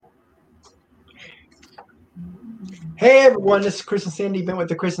Hey everyone, this is Chris and Cindy. Been with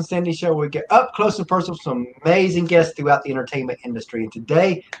the Chris and Cindy Show. We get up close and personal with some amazing guests throughout the entertainment industry. And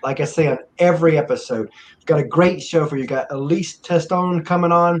today, like I say on every episode, we've got a great show for you. Got Elise Testone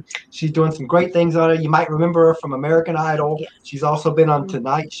coming on. She's doing some great things on it. You might remember her from American Idol. Yes. She's also been on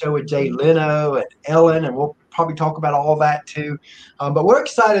Tonight Show with Jay Leno and Ellen, and we'll probably talk about all that too. But we're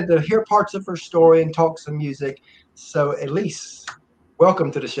excited to hear parts of her story and talk some music. So Elise,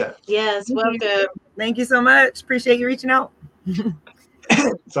 welcome to the show. Yes, welcome. Thank you so much. Appreciate you reaching out.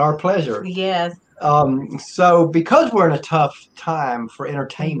 It's our pleasure. Yes. So because we're in a tough time for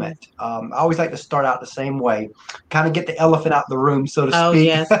entertainment, I always like to start out the same way, kind of get the elephant out the room, so to speak. Oh,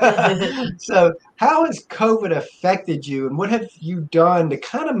 yes. So how has COVID affected you, and what have you done to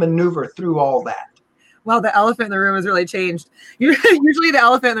kind of maneuver through all that? Well, the elephant in the room has really changed. Usually the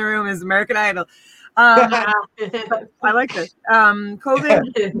elephant in the room is American Idol. I like this.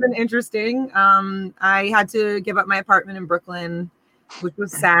 COVID has been interesting. I had to give up my apartment in Brooklyn, which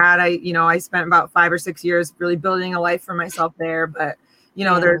was sad. I spent about 5 or 6 years really building a life for myself there, but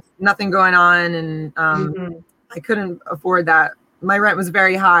there's nothing going on, and I couldn't afford that. My rent was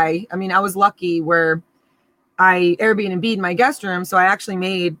very high. I mean, I was lucky where I Airbnb'd my guest room, so I actually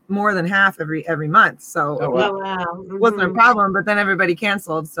made more than half every month. So it wasn't a problem, but then everybody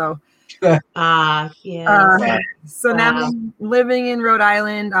canceled. So yeah. So now I'm living in Rhode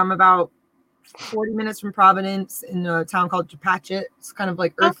Island. I'm about 40 minutes from Providence in a town called Patchett. It's kind of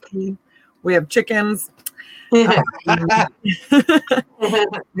like earthy. We have chickens. I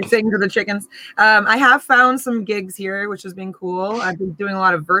sing to the chickens. I have found some gigs here, which has been cool. I've been doing a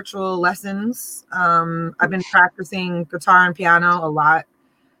lot of virtual lessons. I've been practicing guitar and piano a lot.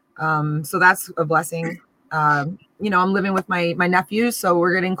 So that's a blessing. I'm living with my nephews, so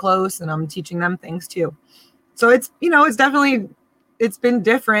we're getting close, and I'm teaching them things too. So it's been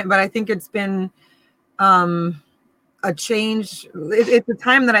different, but I think it's been a change. It's a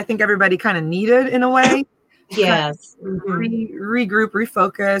time that I think everybody kind of needed in a way. Yes. Regroup,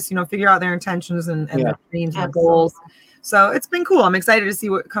 refocus, figure out their intentions and their dreams and goals. So it's been cool. I'm excited to see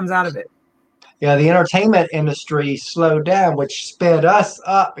what comes out of it. Yeah, the entertainment industry slowed down, which sped us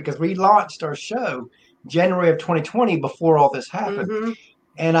up because we launched our show January of 2020 before all this happened.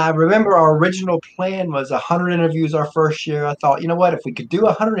 And I remember our original plan was 100 interviews our first year. I thought, you know what, if we could do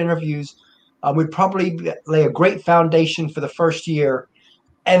 100 interviews, we'd probably lay a great foundation for the first year.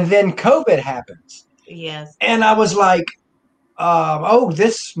 And then COVID happens. Yes. And I was like,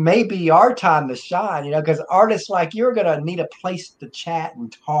 this may be our time to shine, because artists like you are going to need a place to chat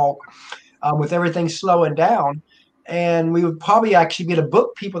and talk with everything slowing down. And we would probably actually be able to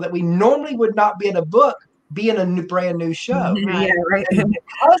book people that we normally would not be able to book, be in a brand new show. Right. Yeah, right. And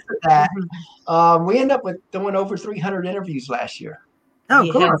because of that, we end up with doing over 300 interviews last year. Oh,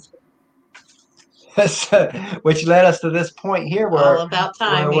 cool. Which led us to this point here where all about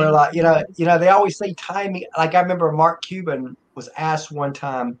timing. Where we're like, they always say timing. Like I remember Mark Cuban was asked one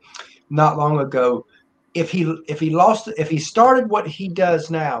time not long ago if he started what he does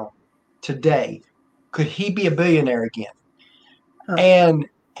now today, could he be a billionaire again? And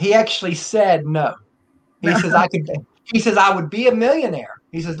he actually said no. He says I would be a millionaire.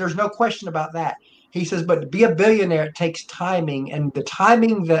 He says there's no question about that. He says, but to be a billionaire, it takes timing, and the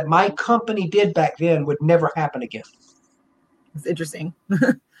timing that my company did back then would never happen again. It's interesting.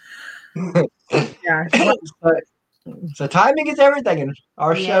 So timing is everything, and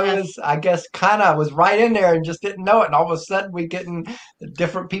our show is, I guess, kind of was right in there and just didn't know it, and all of a sudden we getting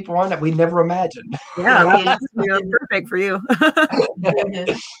different people on that we never imagined. Yeah, perfect for you.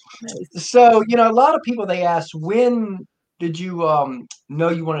 So, a lot of people, they ask, when did you know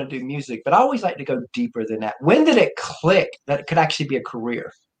you want to do music? But I always like to go deeper than that. When did it click that it could actually be a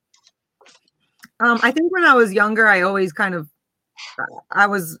career? I think when I was younger, I always I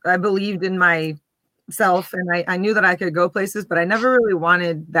believed in myself, and I knew that I could go places, but I never really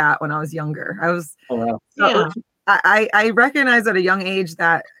wanted that when I was younger. I recognized at a young age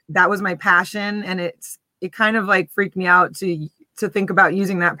that was my passion, and it kind of like freaked me out to think about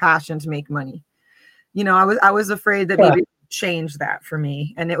using that passion to make money. I was afraid that maybe it would change that for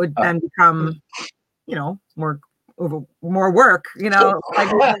me, and it would then become, more work.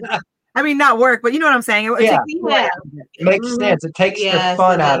 I mean, not work, but you know what I'm saying. It makes sense. It takes the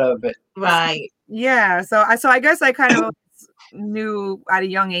fun out of it, right? Yeah. So I guess I kind of knew at a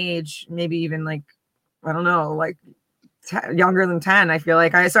young age, maybe even like, I don't know, like younger than 10. I feel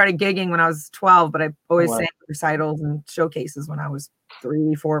like I started gigging when I was 12, but I always sang recitals and showcases when I was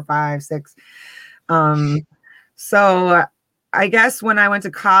 3, 4, 5, 6. So I guess when I went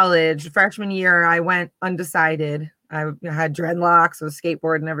to college, freshman year, I went undecided. I had dreadlocks, I was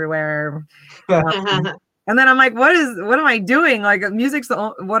skateboarding everywhere. And then I'm like, what am I doing? Like, music's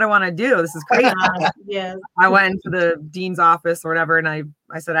what I want to do. This is crazy. Yes. I went into the dean's office or whatever, and I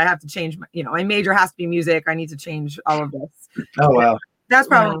said, I have to change my major has to be music. I need to change all of this. Oh, wow. That's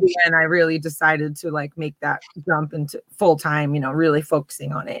probably when I really decided to like make that jump into full time, really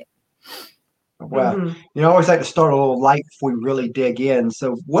focusing on it. Wow. I always like to start a little light before we really dig in.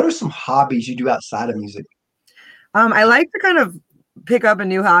 So what are some hobbies you do outside of music? I like to kind of pick up a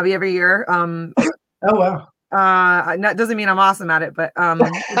new hobby every year. Oh, wow. That doesn't mean I'm awesome at it, but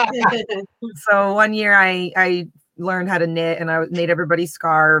so one year I learned how to knit, and I made everybody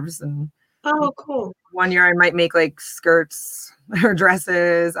scarves. And oh, cool. One year I might make like skirts or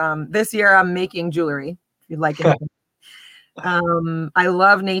dresses. This year I'm making jewelry. If you'd like it. I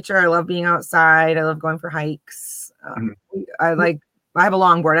love nature. I love being outside. I love going for hikes. I have a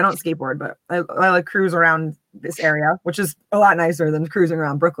longboard. I don't skateboard, but I like cruise around this area, which is a lot nicer than cruising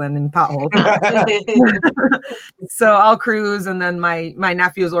around Brooklyn in potholes. So I'll cruise, and then my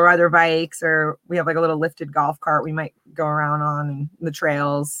nephews will ride their bikes, or we have like a little lifted golf cart we might go around on and the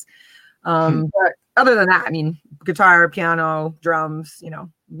trails. But other than that, I mean, guitar, piano, drums,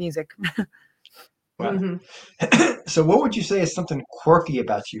 music. Wow. So what would you say is something quirky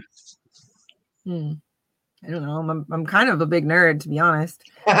about you? I don't know. I'm kind of a big nerd, to be honest.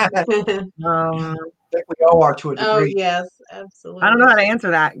 I think we all are to a degree. Oh, yes, absolutely. I don't know how to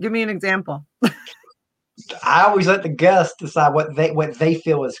answer that. Give me an example. I always let the guests decide what they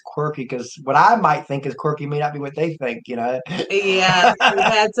feel is quirky, because what I might think is quirky may not be what they think. Yeah, we've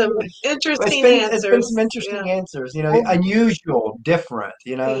had some interesting answers. It's been some interesting answers. Unusual, different.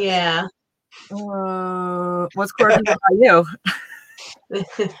 Yeah. What's quirky about you?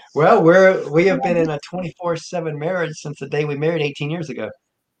 Well, we have been in a 24/7 marriage since the day we married 18 years ago.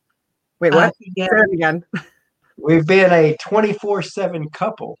 Wait, what? Yeah. Say it again. We've been a 24/7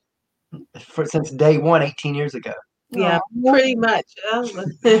 couple since day one, 18 years ago. Yeah, pretty much.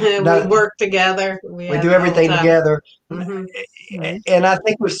 We work together. We do everything together. Mm-hmm. And I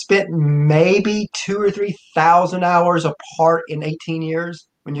think we've spent maybe 2,000 or 3,000 hours apart in 18 years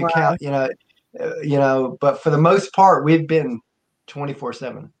when you count, but for the most part, we've been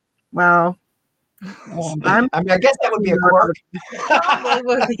 24/7. Wow. I guess that would be a quirk. That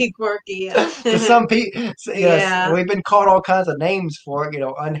would be quirky. Yeah. To some people, yes, we've been called all kinds of names for it,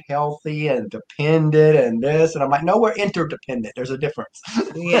 unhealthy and dependent and this. And I'm like, no, we're interdependent. There's a difference.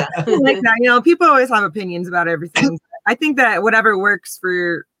 Yeah. Like that. People always have opinions about everything. I think that whatever works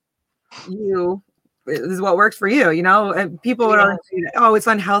for you is what works for you, and people would always say, oh, it's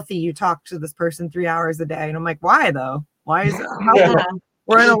unhealthy. You talk to this person 3 hours a day. And I'm like, why though? Why is it?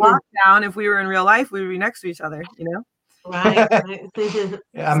 We're in a lockdown. If we were in real life, we would be next to each other, Right.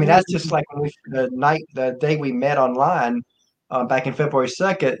 I mean, that's just like when the day we met online back in February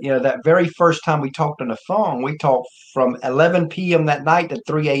 2nd, that very first time we talked on the phone, we talked from 11 p.m. that night to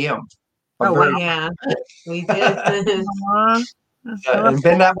 3 a.m. Oh, wow. Yeah, we did. And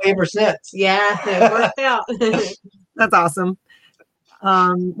been that way ever since. Yeah, it worked out. That's awesome.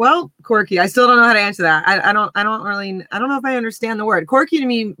 Well, quirky. I still don't know how to answer that. I don't know if I understand the word. Quirky to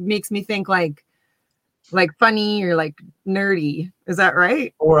me makes me think like funny or like nerdy. Is that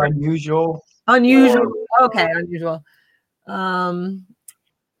right? Or unusual. Unusual. Okay, unusual.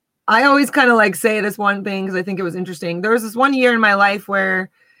 I always kind of like say this one thing because I think it was interesting. There was this one year in my life where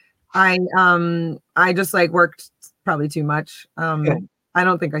I just like worked probably too much. I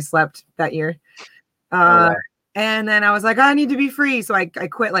don't think I slept that year. And then I was like, I need to be free. So I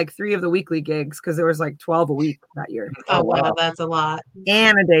quit like 3 of the weekly gigs because there was like 12 a week that year. Oh, wow. That's a lot.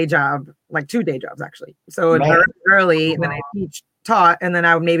 And a day job, like 2 day jobs actually. So early, and then I taught, and then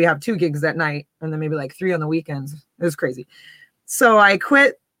I would maybe have 2 gigs that night, and then maybe like 3 on the weekends. It was crazy. So I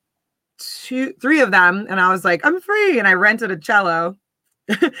quit 3 of them, and I was like, I'm free. And I rented a cello.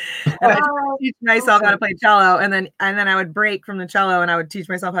 And I teach myself how to play cello, and then I would break from the cello and I would teach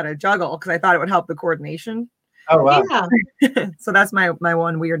myself how to juggle because I thought it would help the coordination. Oh wow! Yeah. So that's my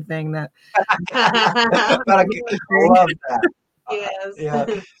one weird thing that. I love that. Yes. Yeah,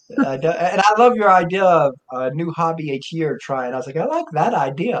 and I love your idea of a new hobby each year. Trying, I was like, I like that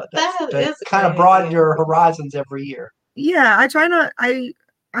idea. That kind of broaden your horizons every year. Yeah, I try not. I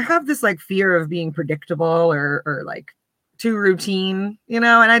have this like fear of being predictable or like too routine, and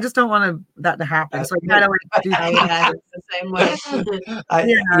I just don't want that to happen. So I kind of like do that the same way.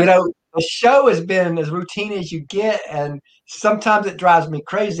 The show has been as routine as you get, and sometimes it drives me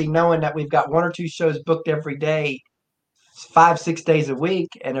crazy knowing that we've got 1 or 2 shows booked every day, 5-6 days a week,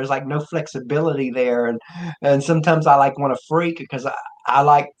 and there's like no flexibility there. And sometimes I like want to freak because I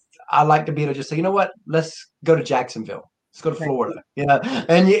like to be able to just say, you know what, let's go to Jacksonville. Let's go to Florida,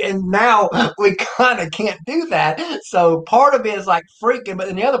 and now we kind of can't do that. So part of it is like freaking, but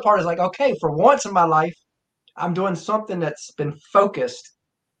then the other part is like, okay, for once in my life, I'm doing something that's been focused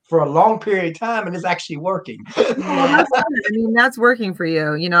for a long period of time and it's actually working. Well, that's good. I mean, that's working for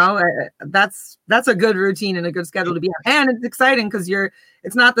you, that's a good routine and a good schedule to be on. And it's exciting because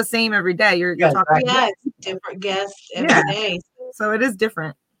it's not the same every day. You're talking. Yeah, it's different guests every day. So it is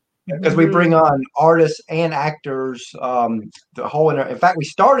different. Because we bring on artists and actors, in fact, we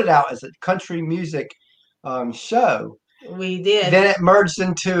started out as a country music show. We did. Then it merged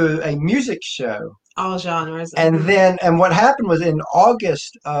into a music show. All genres. And what happened was in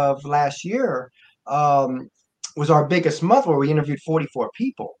August of last year was our biggest month where we interviewed 44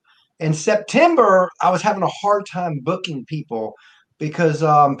 people. In September, I was having a hard time booking people because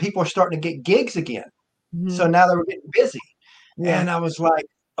people are starting to get gigs again. Mm-hmm. So now they were getting busy. Yeah. And I was like,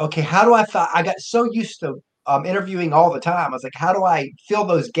 okay, how do I got so used to interviewing all the time. I was like, how do I fill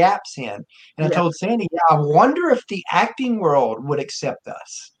those gaps in? And I told Sandy, I wonder if the acting world would accept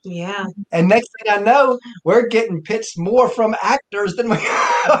us. Yeah. And next thing I know, we're getting pitched more from actors than we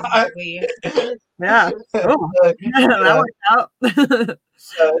are. Yeah. Oh, that worked out.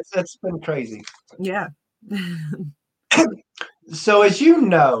 So it's been crazy. Yeah. So as like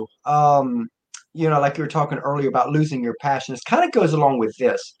you were talking earlier about losing your passion, it kind of goes along with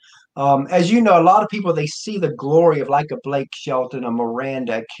this. As you know, a lot of people, they see the glory of like a Blake Shelton, a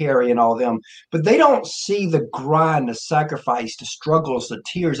Miranda, a Carey, and all them, but they don't see the grind, the sacrifice, the struggles, the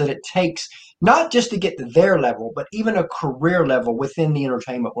tears that it takes, not just to get to their level, but even a career level within the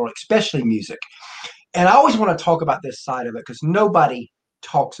entertainment world, especially music. And I always want to talk about this side of it because nobody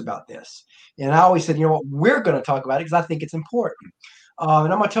talks about this. And I always said, we're going to talk about it because I think it's important.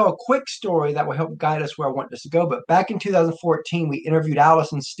 And I'm going to tell a quick story that will help guide us where I want this to go. But back in 2014, we interviewed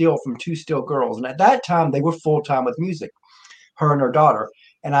Allison Steele from Two Steel Girls. And at that time, they were full-time with music, her and her daughter.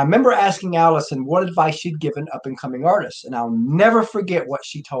 And I remember asking Allison what advice she'd given up-and-coming artists. And I'll never forget what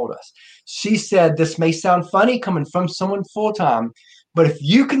she told us. She said, this may sound funny coming from someone full-time, but if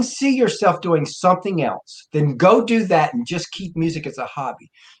you can see yourself doing something else, then go do that and just keep music as a hobby.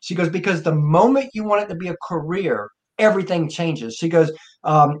 She goes, because the moment you want it to be a career, everything changes. She goes,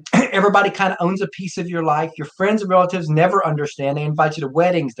 everybody kind of owns a piece of your life. Your friends and relatives never understand. They invite you to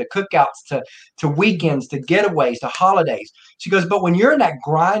weddings, to cookouts, to weekends, to getaways, to holidays. She goes, but when you're in that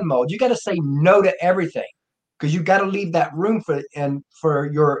grind mode, you got to say no to everything because you got to leave that room for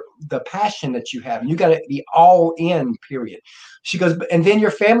the passion that you have. And you got to be all in, period. She goes, and then your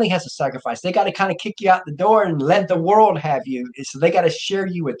family has to sacrifice. They got to kind of kick you out the door and let the world have you. So they got to share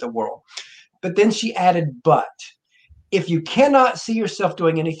you with the world. But then she added, but if you cannot see yourself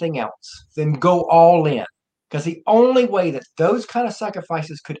doing anything else, then go all in. Because the only way that those kind of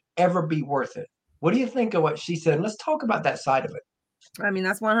sacrifices could ever be worth it. What do you think of what she said? And let's talk about that side of it. I mean,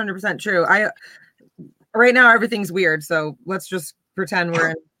 that's 100% true. Right now, everything's weird. So let's just pretend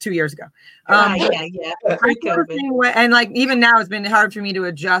we're in 2 years ago. Yeah. And like, even now it's been hard for me to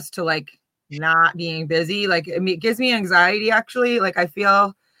adjust to like not being busy. Like it gives me anxiety actually. Like I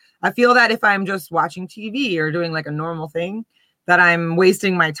feel that if I'm just watching TV or doing like a normal thing, that I'm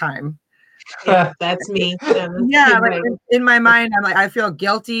wasting my time. Yeah, that's me. Yeah, like in my mind, I'm like, I feel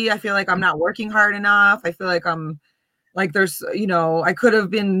guilty. I feel like I'm not working hard enough. I feel like I'm like, there's, I could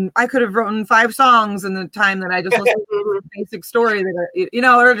have written 5 songs in the time that I just listened to a basic story that,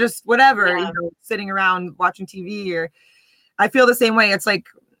 or just whatever, sitting around watching TV. Or I feel the same way. It's like,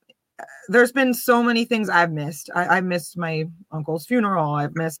 there's been so many things I've missed. I missed my uncle's funeral.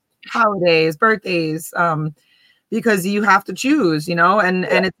 I've missed holidays, birthdays, because you have to choose, and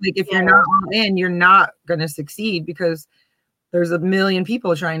it's like, if you're not all in, you're not going to succeed because there's a million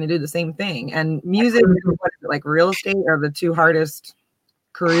people trying to do the same thing. And music, like real estate, are the 2 hardest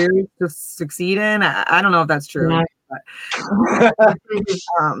careers to succeed in. I don't know if that's true. But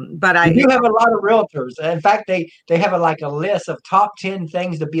I do have a lot of realtors. In fact, they have a list of top 10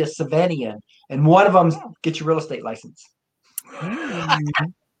 things to be a Savanian, and one of them get your real estate license. I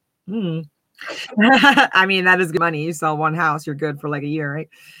mean, that is good money. You sell one house, you're good for like a year, right?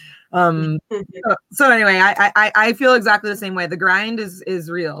 So anyway, I feel exactly the same way. The grind is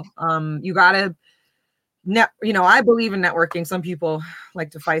real. You gotta I believe in networking. Some people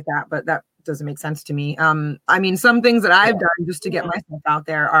like to fight that, but that doesn't make sense to me. I mean, some things that I've done just to get myself out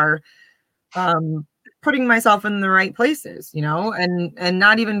there are putting myself in the right places, and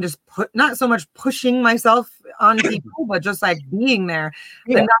not even just not so much pushing myself on people, but just like being there.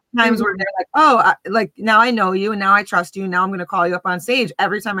 And times where they're like, oh, like now I know you and now I trust you. And now I'm going to call you up on stage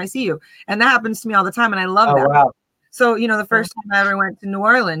every time I see you. And that happens to me all the time. And I love that. Wow. So, the first time I ever went to New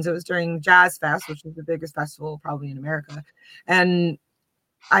Orleans, it was during Jazz Fest, which is the biggest festival probably in America. And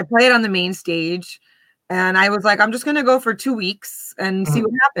I played on the main stage, and I was like, I'm just going to go for 2 weeks and see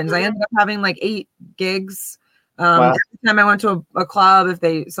what happens. I ended up having like 8 gigs. Every time I went to a club,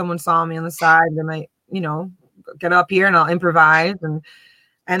 if someone saw me on the side, they might, get up here and I'll improvise. And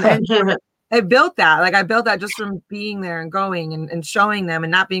I built that. Like I built that just from being there and going and showing them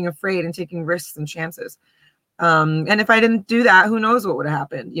and not being afraid and taking risks and chances. And if I didn't do that, who knows what would have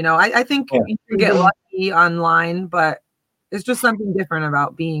happened? I think you can get lucky online, but it's just something different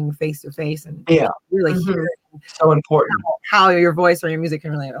about being face to face and really hearing so important how your voice or your music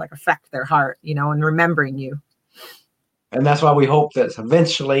can really like affect their heart, and remembering you. And that's why we hope that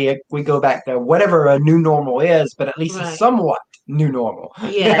eventually we go back to whatever a new normal is, but at least a somewhat new normal.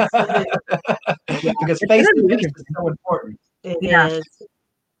 Yes. Because face to face is so important. It is.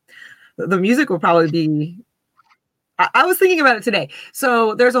 The music will probably be. I was thinking about it today.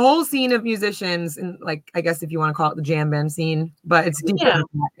 So there's a whole scene of musicians, and like I guess if you want to call it the jam band scene, but it's deeper. Than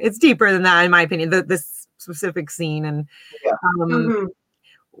that. It's deeper than that, in my opinion. This specific scene, and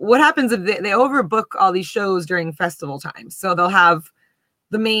what happens if they overbook all these shows during festival times? So they'll have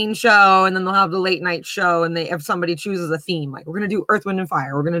the main show, and then they'll have the late night show, and if somebody chooses a theme, like we're going to do Earth, Wind, and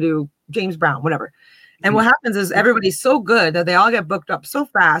Fire, we're going to do James Brown, whatever. And what happens is everybody's so good that they all get booked up so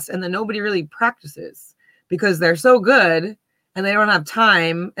fast, and then nobody really practices because they're so good and they don't have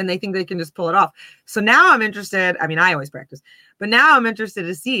time and they think they can just pull it off. So now I'm interested. I mean, I always practice, but now I'm interested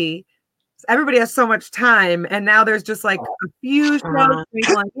to see. Everybody has so much time, and now there's just like a few shows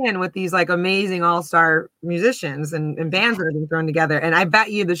in with these like amazing all-star musicians and bands that are being thrown together. And I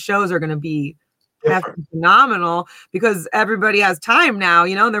bet you the shows are going to be phenomenal because everybody has time now,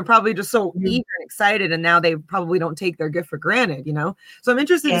 they're probably just so eager and excited, and now they probably don't take their gift for granted, So I'm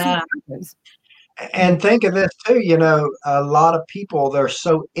interested to see what happens. And think of this too, a lot of people, they're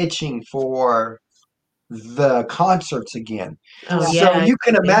so itching for the concerts again. So you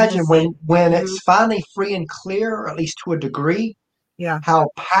can imagine when it's finally free and clear, or at least to a degree, how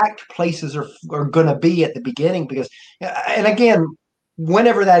packed places are going to be at the beginning. Because, and again,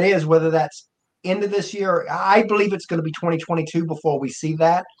 whenever that is, whether that's end of this year, I believe it's going to be 2022 before we see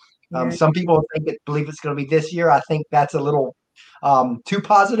that. Some people believe it's going to be this year. I think that's a little too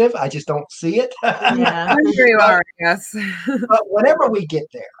positive. I just don't see it. Here you are, I guess. But whenever we get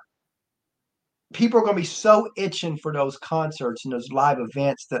there, people are going to be so itching for those concerts and those live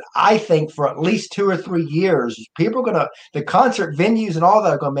events that I think for at least 2 or 3 years, people are the concert venues and all that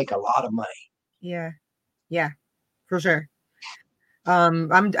are going to make a lot of money. Yeah, for sure. I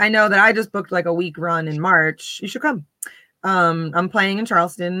know that I just booked like a week run in March. You should come. I'm playing in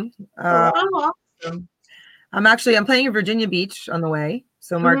Charleston. Awesome. I'm playing in Virginia Beach on the way.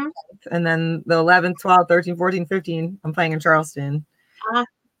 So March 10th, and then the 11th, 12th, 13th, 14th, 15th, I'm playing in Charleston.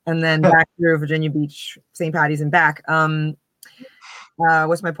 And then back through Virginia Beach, St. Patty's and back.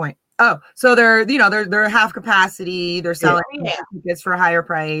 What's my point? Oh, so they're half capacity. They're selling tickets for a higher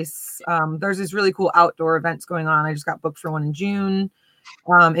price. There's these really cool outdoor events going on. I just got booked for one in June,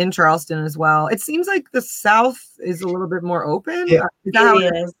 in Charleston as well. It seems like the South is a little bit more open. Yeah. Is that how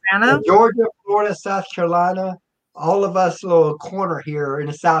it is? Georgia, Florida, South Carolina, all of us little corner here in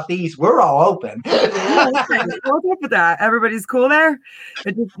the Southeast, we're all open. What's up with that? Everybody's cool there.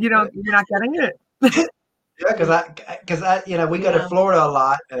 It just, you're not getting it. Because we go to Florida a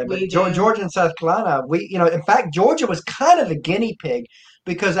lot, but Georgia and South Carolina, in fact, Georgia was kind of the guinea pig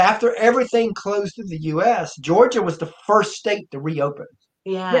because after everything closed in the U.S., Georgia was the first state to reopen.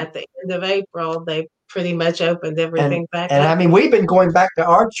 At the end of April, they pretty much opened everything back up. And I mean, we've been going back to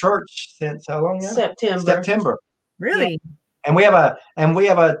our church since how long now? September. Really? And we have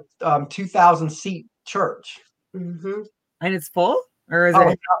a 2,000 seat church. Mm-hmm. And it's full, or is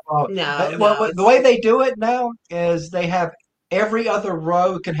it? No. The way they do it now is they have every other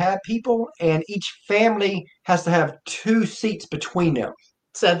row can have people, and each family has to have 2 seats between them.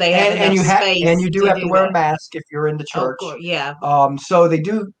 So they have enough space. And you do have to wear a mask if you're in the church. So they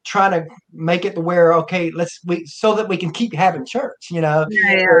do try to make it to where so that we can keep having church.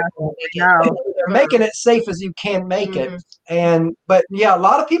 They're making it safe as you can make it. But a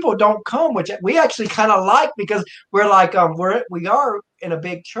lot of people don't come, which we actually kind of like because we're like we are in a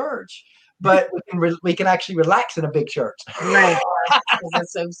big church, but we can actually relax in a big church. Right. Because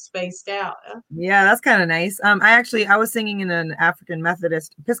it's so spaced out. Yeah, that's kind of nice. I was singing in an African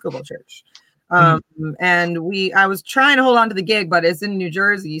Methodist Episcopal church. And I was trying to hold on to the gig, but it's in New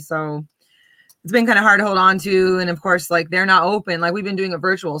Jersey, so it's been kind of hard to hold on to. And of course, like they're not open. Like we've been doing it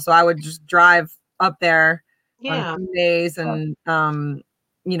virtual, so I would just drive up there on Sundays and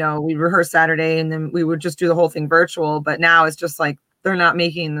we rehearse Saturday and then we would just do the whole thing virtual. But now it's just like they're not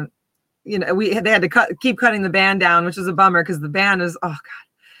making the, they had to keep cutting the band down, which is a bummer because the band is, oh God.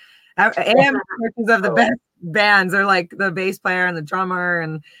 AM churches of the best bands. They're like the bass player and the drummer,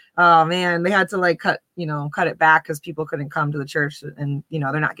 and oh man, they had to like cut it back because people couldn't come to the church, and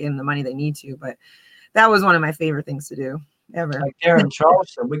they're not getting the money they need to. But that was one of my favorite things to do ever. Like there in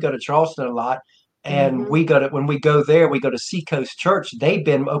Charleston, we go to Charleston a lot, and when we go there, we go to Seacoast Church. They've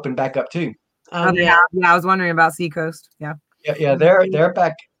been opened back up too. Oh yeah. I was wondering about Seacoast. Yeah. They're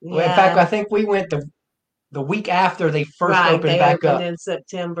back. Yeah. In fact, I think we went the week after they first opened back up in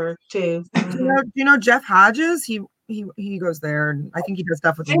September too. Do you know Jeff Hodges? He goes there, and I think he does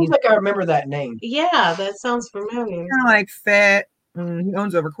stuff with. Seems like I remember that name. Yeah, that sounds familiar. Kind of like Fit. He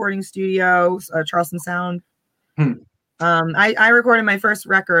owns a recording studio, Charleston Sound. I recorded my first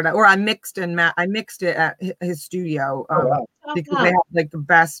record, or I mixed it at his studio because they have like the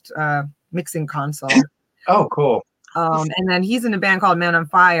best mixing console. Oh, cool. And then he's in a band called Man on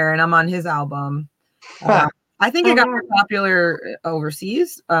Fire, and I'm on his album. I think it got more popular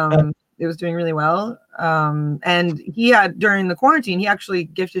overseas. It was doing really well. And he had, during the quarantine, he actually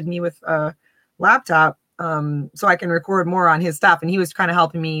gifted me with a laptop so I can record more on his stuff. And he was kind of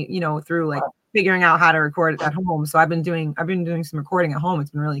helping me, through like figuring out how to record it at home. So I've been doing some recording at home. It's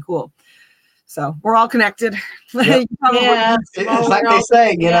been really cool. So we're all connected. Yep. It's like they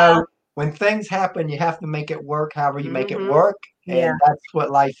say, when things happen, you have to make it work however you make it work. And that's what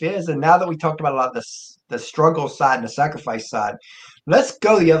life is. And now that we talked about a lot of the struggle side and the sacrifice side, let's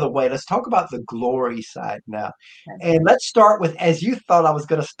go the other way. Let's talk about the glory side now. Okay. And let's start with, as you thought I was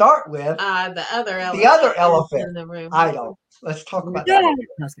going to start with, the other elephant in the room. Idol. Let's talk about that.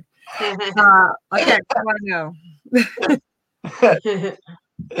 Okay, I want to know.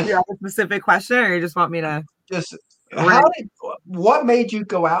 You have a specific question, or you just want me to just what made you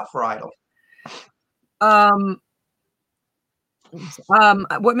go out for Idol?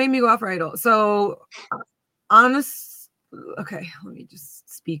 What made me go out for Idol? So okay, let me just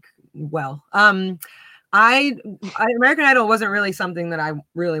speak well. American Idol wasn't really something that I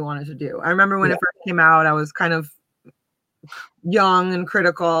really wanted to do. I remember when it first came out, I was kind of young and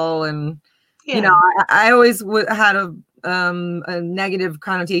critical, and I always had a negative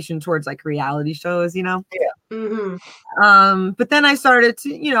connotation towards like reality shows, but then I started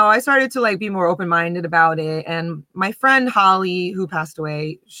to like be more open-minded about it. And my friend Holly, who passed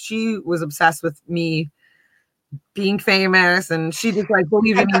away, she was obsessed with me being famous, and she just like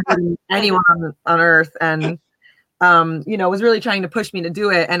believed in me more than anyone on earth, and was really trying to push me to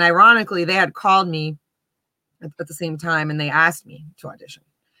do it. And ironically, they had called me at the same time, and they asked me to audition.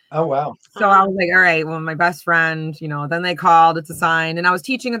 Oh, wow. So I was like, all right, well, my best friend, then they called, it's a sign. And I was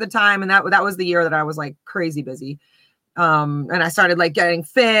teaching at the time, and that was the year that I was like crazy busy. And I started like getting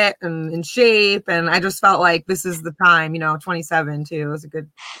fit and in shape, and I just felt like this is the time, 27 too. It was a good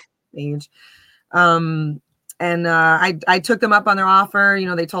age. And I took them up on their offer.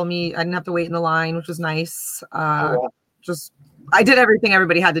 They told me I didn't have to wait in the line, which was nice. I did everything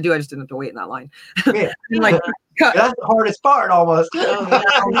everybody had to do. I just didn't have to wait in that line. That's the hardest part almost.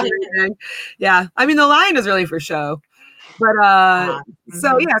 Yeah. I mean, the line is really for show. But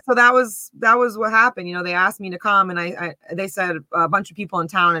so that was what happened. They asked me to come, and they said a bunch of people in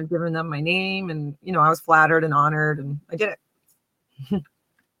town had given them my name, and I was flattered and honored, and I did it.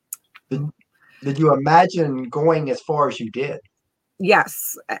 Did you imagine going as far as you did?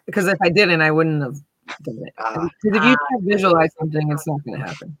 Yes, because if I didn't, I wouldn't have done it. Because if you can't visualize something, it's not going to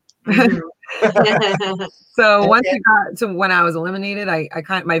happen. So once it got to when I was eliminated,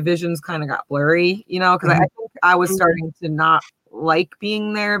 my visions kind of got blurry, because I think I was starting to not like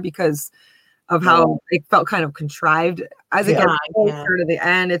being there because of how it felt kind of contrived. As it gets closer to the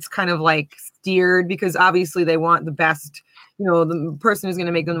end, it's kind of like steered, because obviously they want the best, the person who's going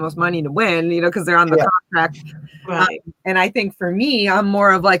to make them the most money to win, because they're on the contract. Right. And I think for me, I'm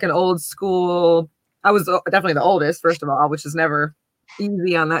more of like an old school. I was definitely the oldest, first of all, which is never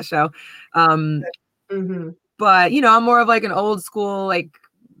easy on that show. But I'm more of like an old school, like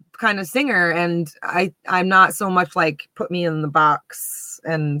kind of singer, and I'm not so much like put me in the box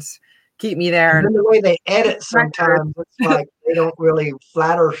and keep me there. And the way they edit sometimes, it's like they don't really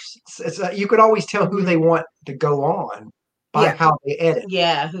flatter. You could always tell who they want to go on by how they edit.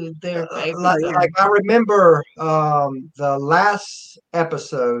 Yeah, who they're like I remember the last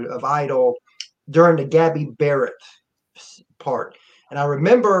episode of Idol during the Gabby Barrett part. And I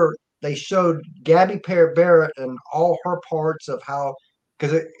remember they showed Gabby Barrett and all her parts of how,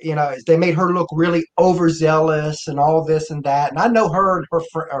 because they made her look really overzealous and all this and that. And I know her and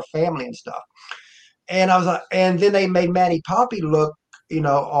her family and stuff. And I was like, and then they made Maddie Poppy look,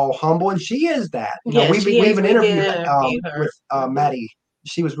 all humble, and she is that. Yeah, we even interviewed her. with Maddie.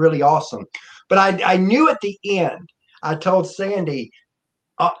 She was really awesome. But I knew at the end, I told Sandy,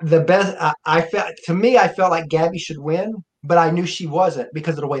 the best. I felt like Gabby should win, but I knew she wasn't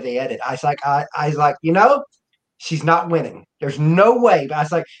because of the way they edited. I was like, she's not winning. There's no way. But I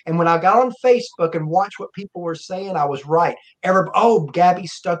was like, and when I got on Facebook and watched what people were saying, I was right. Gabby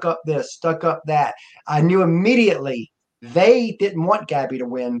stuck up this, stuck up that. I knew immediately they didn't want Gabby to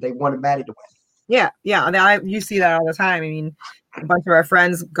win. They wanted Maddie to win. Yeah. You see that all the time. I mean, a bunch of our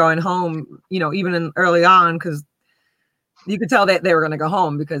friends going home, even early on, because you could tell that they were going to go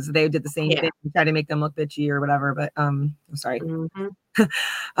home because they did the same thing, try to make them look bitchy or whatever. But I'm sorry.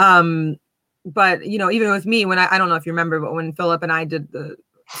 Mm-hmm. But even with me, when I don't know if you remember, but when Philip and I did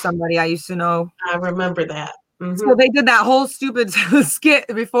Somebody I Used to Know, I remember that. Mm-hmm. So they did that whole stupid skit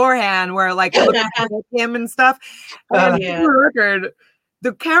beforehand where like it looked like him and stuff. And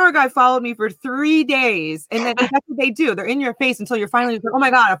the camera guy followed me for 3 days, and then that's what they do. They're in your face until you're finally like, oh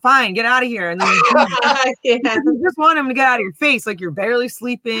my god, fine, get out of here. And then you just want him to get out of your face, like you're barely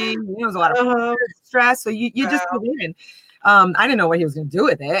sleeping. There's a lot of stress, so you just go in. I didn't know what he was going to do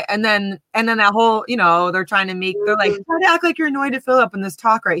with it. And then that whole, they're trying to try to act like you're annoyed at Philip in this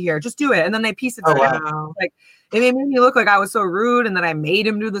talk right here. Just do it. And then they piece it together. Wow. Like, it made me look like I was so rude, and then I made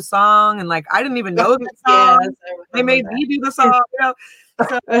him do the song, and like I didn't even know the song. Yes, they made me do the song.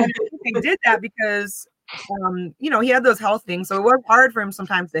 So they did that because he had those health things, so it was hard for him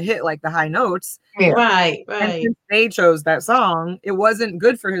sometimes to hit like the high notes. Yeah. Right. And since they chose that song, it wasn't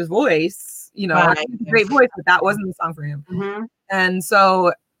good for his voice. Right. Great voice, but that wasn't the song for him. Mm-hmm. And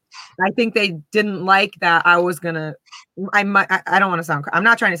so I think they didn't like that. I don't want to sound, I'm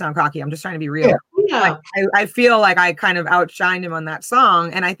not trying to sound cocky. I'm just trying to be real. Yeah. I feel like I kind of outshined him on that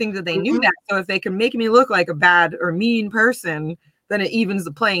song. And I think that they knew that. So if they can make me look like a bad or mean person, then it evens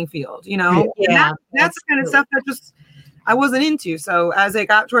the playing field, Yeah. And that's the kind of stuff that just, I wasn't into. So as it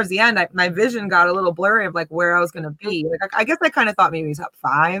got towards the end, my vision got a little blurry of like where I was going to be. Like, I guess I kind of thought maybe he was top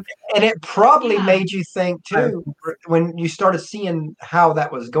 5. And it probably made you think too, when you started seeing how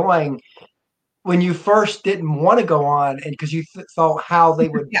that was going, when you first didn't want to go on, and because you thought how they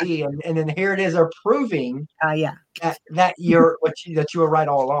would be, and then here it is, are proving that you were right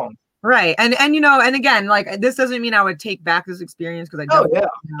all along. Right. And and again, like this doesn't mean I would take back this experience because I don't.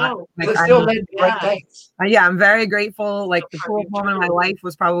 It still made great things. I'm very grateful. Like the coolest moment of my life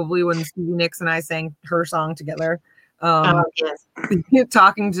was probably when Stevie Nicks and I sang her song together.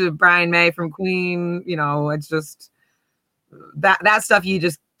 Talking to Brian May from Queen, it's just that stuff you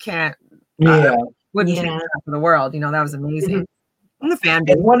just can't wouldn't take that for the world. That was amazing. Mm-hmm. The fan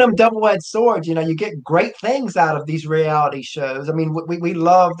base. And one of them double-edged swords, you get great things out of these reality shows. I mean, we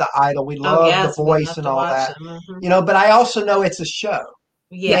love The Idol, we love The Voice and all that, but I also know it's a show,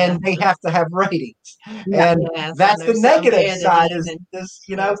 and they have to have ratings, and that's the negative side is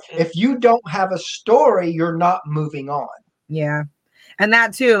if you don't have a story, you're not moving on. Yeah, and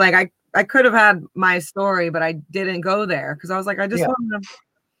that too, like I could have had my story, but I didn't go there because I was like, I just want to.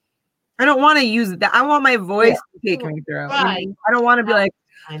 I don't want to use that. I want my voice to take me through. Right. I don't want to be like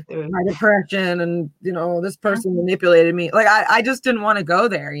my depression and this person manipulated me. Like I just didn't want to go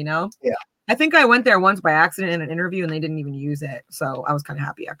there. Yeah. I think I went there once by accident in an interview and they didn't even use it, so I was kind of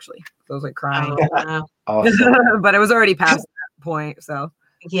happy actually. So I was like crying, awesome. But it was already past that point. So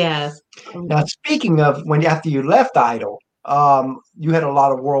yes. Now speaking of after you left Idol, you had a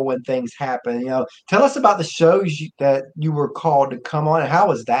lot of whirlwind things happen. Tell us about the shows that you were called to come on, and how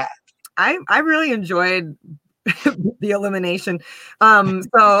was that? I really enjoyed the elimination.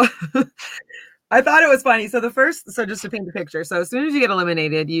 So I thought it was funny. So just to paint the picture. So as soon as you get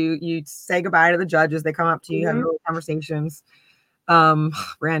eliminated, you say goodbye to the judges. They come up to you, have little conversations.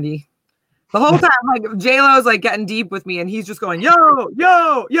 Randy, the whole time, like J-Lo's like getting deep with me and he's just going, yo. I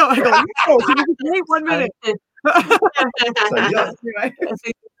go, yo, can you just wait 1 minute?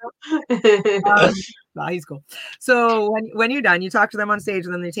 He's cool. So when you're done, you talk to them on stage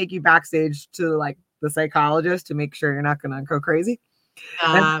and then they take you backstage to like the psychologist to make sure you're not gonna go crazy.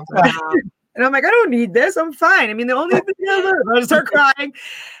 And I'm like, I don't need this. I'm fine. I mean, the only thing I start crying,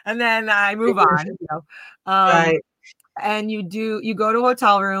 and then I move on. Right. And you go to a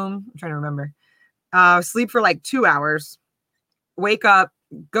hotel room. I'm trying to remember. Sleep for like 2 hours. Wake up.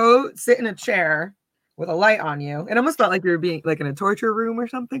 Go sit in a chair with a light on you. It almost felt like you were being like in a torture room or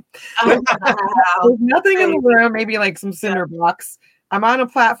something. There's nothing in the room, maybe like some cinder blocks. I'm on a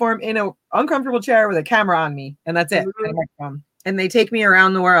platform in an uncomfortable chair with a camera on me, and that's it. And they take me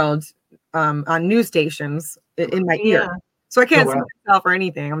around the world on news stations in my ear. So I can't see myself or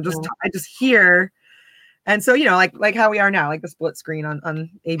anything. I just hear And so, like how we are now, like the split screen on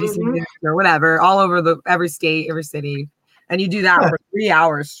ABC Mhm. or whatever, all over every state, every city. And you do that for 3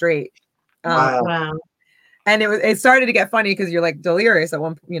 hours straight. Wow. Wow. And it started to get funny because you're like delirious at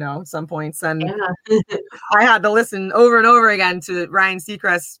some points. And Yeah. I had to listen over and over again to Ryan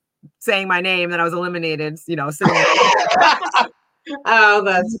Seacrest saying my name, that I was eliminated, sitting Oh,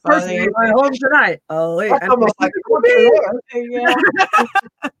 that's funny. home tonight. Oh, wait. That's almost like Yeah.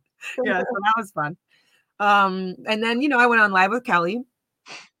 Yeah, so that was fun. And then, I went on Live with Kelly.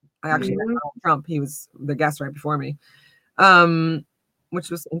 I actually met Donald Trump. He was the guest right before me.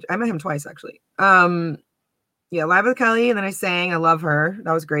 Which was, I met him twice actually. Yeah, Live with Kelly, and then I sang I Love Her.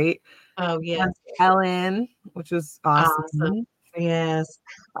 That was great. Oh, yes. Ellen, which was awesome. Yes.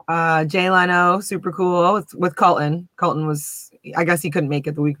 Jay Leno, super cool with Colton. Colton was, I guess he couldn't make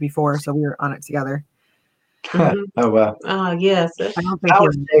it the week before, so we were on it together. Mhm. Oh wow. Oh, yes. I don't think How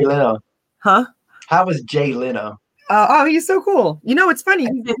was Jay Leno? Huh? How was Jay Leno? Oh, he's so cool. It's funny.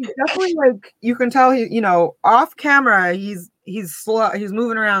 He's definitely like, you can tell he, off camera, he's slow. He's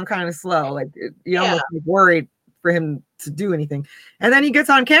moving around kind of slow. Like you almost like worried for him to do anything. And then he gets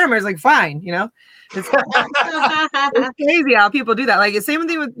on camera, it's like fine, It's crazy how people do that. Like the same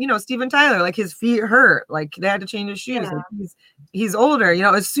thing with, Steven Tyler, like his feet hurt. Like they had to change his shoes. Yeah. Like he's older,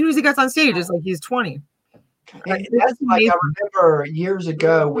 as soon as he gets on stage, it's like he's 20. That's like, I remember years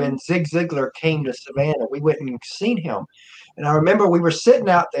ago when Zig Ziglar came to Savannah, we went and seen him. And I remember we were sitting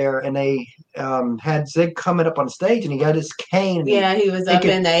out there and they had Zig coming up on stage and he got his cane. Yeah, he was up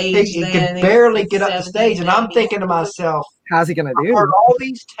in age. He could barely get up the stage. And I'm thinking to myself, how's he going to do? I heard all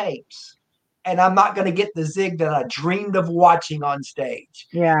these tapes and I'm not going to get the Zig that I dreamed of watching on stage.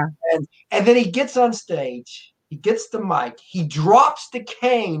 Yeah. And then he gets on stage, he gets the mic, he drops the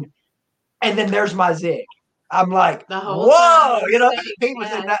cane, and then there's my Zig. I'm like, whoa, he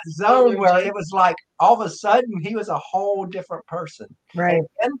was in that zone where it was like all of a sudden he was a whole different person. Right. And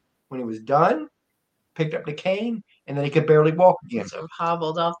then when he was done, picked up the cane, and then he could barely walk again. Sort of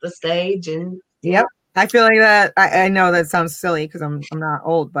hobbled off the stage and yep. I feel like that. I know that sounds silly because I'm not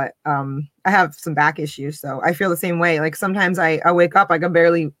old, but I have some back issues, so I feel the same way. Like sometimes I wake up, I can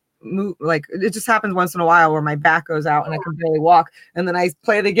barely move. Like it just happens once in a while where my back goes out and I can barely walk, and then I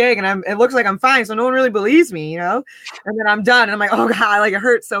play the gig and it looks like I'm fine, so no one really believes me, and then I'm done and I'm like, oh god, like it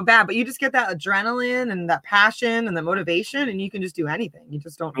hurts so bad. But you just get that adrenaline and that passion and the motivation, and you can just do anything. You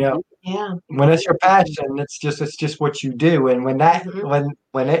just don't. Yeah. When it's your passion, it's just what you do, and when that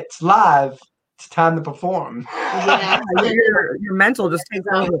when it's live, it's time to perform. Yeah. Your mental just takes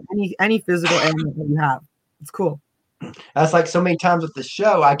over any physical ailment that you have. It's cool. That's like so many times with the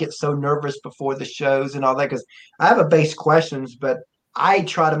show, I get so nervous before the shows and all that because I have a base questions, but I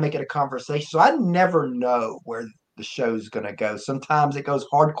try to make it a conversation. So I never know where the show's going to go. Sometimes it goes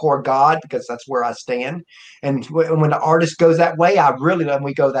hardcore God because that's where I stand. And when the artist goes that way, I really let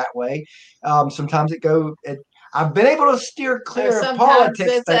me go that way. Sometimes I've been able to steer clear of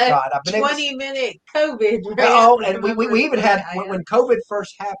politics, thank God. I've been 20-minute COVID. And we even had, when COVID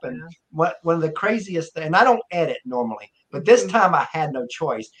first happened, one of the craziest things, and I don't edit normally, but this time I had no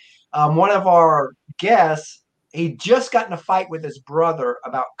choice. One of our guests, he just got in a fight with his brother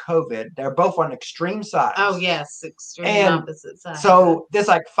about COVID. They're both on extreme sides. Oh, yes, extreme opposite sides. So there's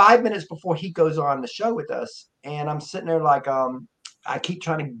like 5 minutes before he goes on the show with us, and I'm sitting there like, I keep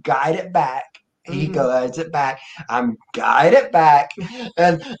trying to guide it back. He guides it back. I'm guide it back.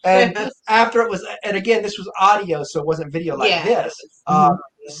 And after it was, and again, this was audio, so it wasn't video like this.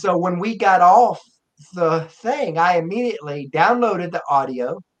 So when we got off the thing, I immediately downloaded the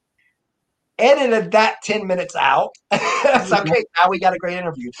audio, edited that 10 minutes out. It's okay. Now we got a great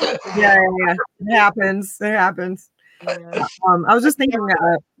interview. Yeah. It happens. Yeah. I was just thinking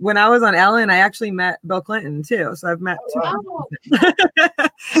when I was on Ellen, I actually met Bill Clinton too. So I've met two. I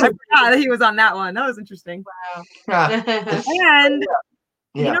forgot that he was on that one. That was interesting. Wow. And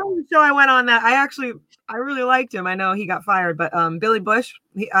the show I went on that I really liked him. I know he got fired, but Billy Bush,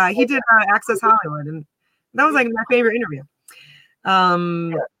 he did Access Hollywood, and that was like my favorite interview.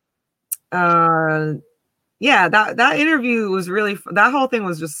 That interview was really that whole thing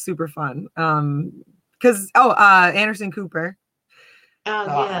was just super fun. Because Anderson Cooper.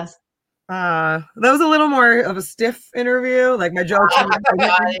 Oh yes. That was a little more of a stiff interview. Like my jokes,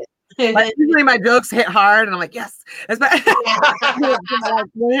 like usually my jokes hit hard, and I'm like, yes. His, it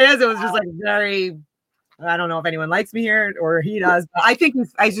was just like very. I don't know if anyone likes me here or he does, but I think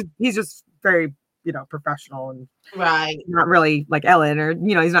he's just very professional and right. Not really like Ellen or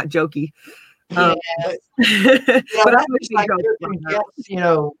he's not jokey. Yeah. But But that's I'm a just big like Coke different fan. guests.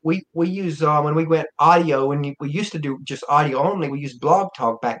 We use when we went audio, when we used to do just audio only. We used Blog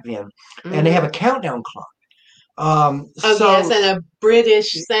Talk back then, and they have a countdown clock. Oh So yes, and a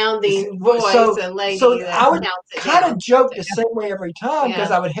British sounding voice, a lady that I would counts it kind down. of joke the same way every time because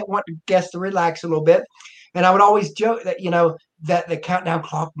Yeah. I would want the guests to relax a little bit, and I would always joke that that the countdown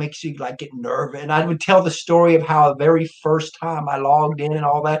clock makes you like get nervous, and I would tell the story of how the very first time I logged in and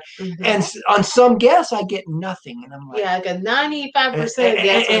all that, and on some guests I get nothing, and I'm like, yeah, like a 95% of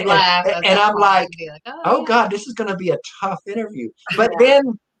guests would laugh, and I'm like, be like, oh God, this is going to be a tough interview, but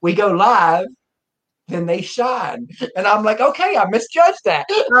then we go live. Then they shine. And I'm like, okay, I misjudged that.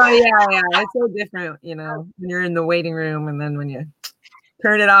 Oh yeah. It's so different, when you're in the waiting room and then when you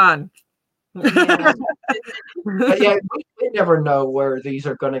turn it on. Yeah. But yeah, we never know where these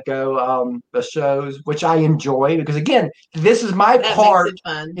are going to go. The shows, which I enjoy, because again, this is my part. Makes it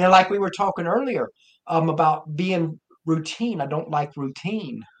fun. Like we were talking earlier, about being routine. I don't like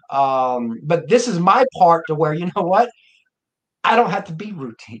routine. But this is my part to where, you know what? I don't have to be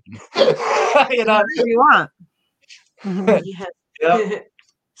routine. You want. Yes. Yep.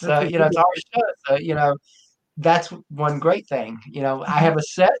 So, it's our show. So, that's one great thing. I have a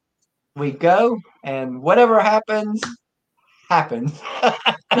set, we go, and whatever happens.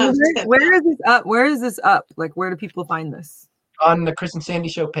 Where is this up? Where is this up? Like, where do people find this? On the Chris and Sandy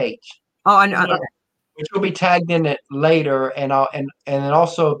Show page. Oh, I know. Okay. Which will be tagged in it later, and then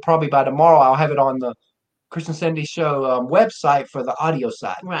also probably by tomorrow I'll have it on the Chris and Sandy Show website for the audio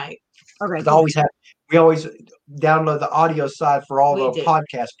side. Right. Okay. Cool. We always download the audio side for all the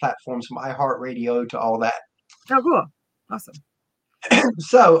podcast platforms, from iHeartRadio to all that. Oh, cool. Awesome.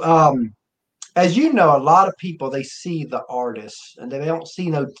 So, as you know, a lot of people, they see the artists and they don't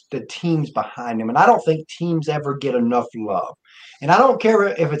see the teams behind them. And I don't think teams ever get enough love. And I don't care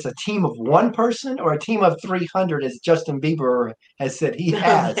if it's a team of one person or a team of 300, as Justin Bieber has said he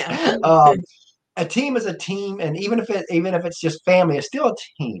has. A team is a team, and even if it's just family, it's still a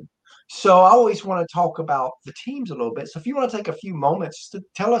team. So I always want to talk about the teams a little bit. So if you want to take a few moments to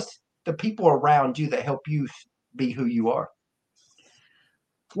tell us the people around you that help you be who you are.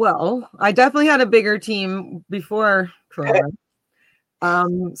 Well, I definitely had a bigger team before Corona.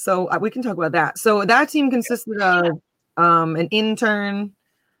 So we can talk about that. So that team consisted of an intern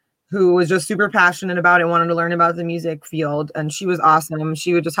who was just super passionate about it, wanted to learn about the music field, and she was awesome.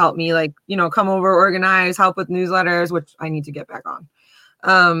 She would just help me, like, come over, organize, help with newsletters, which I need to get back on.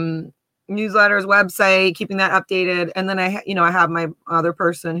 Newsletters, website, keeping that updated. And then I have my other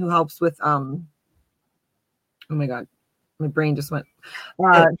person who helps with oh my God, my brain just went.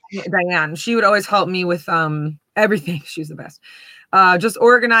 Diane. She would always help me with everything. She's the best. Just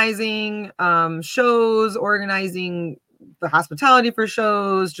organizing shows, organizing the hospitality for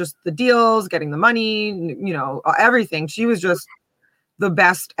shows, just the deals, getting the money, everything. She was just the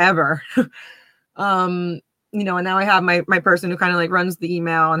best ever. And now I have my person who kind of like runs the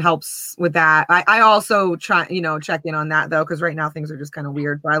email and helps with that. I also try, check in on that though, because right now things are just kind of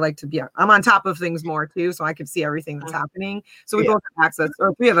weird, but I like to I'm on top of things more too, so I can see everything that's happening. So we both have access,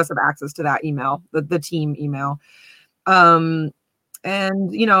 or three of us have access to that email, the team email. And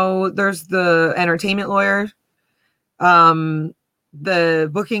there's the entertainment lawyer, the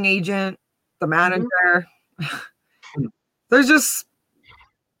booking agent, the manager. There's just,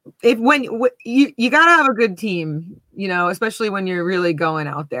 when you gotta have a good team, especially when you're really going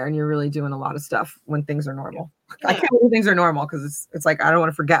out there and you're really doing a lot of stuff when things are normal. I can't believe things are normal, because it's like I don't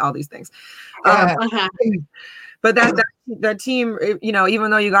want to forget all these things. But that team,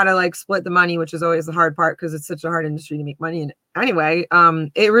 even though you gotta like split the money, which is always the hard part because it's such a hard industry to make money in. Anyway,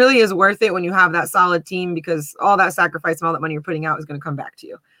 it really is worth it when you have that solid team, because all that sacrifice and all that money you're putting out is going to come back to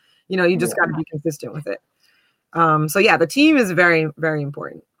you. You just got to be consistent with it. So yeah, the team is very, very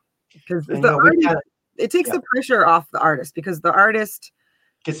important, because it takes the pressure off the artist, because the artist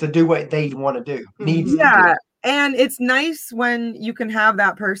gets to do what they want to do. Needs to do. And it's nice when you can have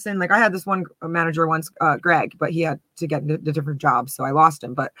that person. Like I had this one manager once, Greg, but he had to get a different job, so I lost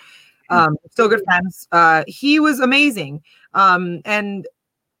him. But still good friends. He was amazing. And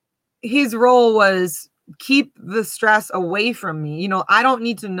his role was keep the stress away from me. I don't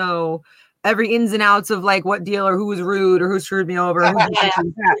need to know every ins and outs of like what deal or who was rude or who screwed me over. That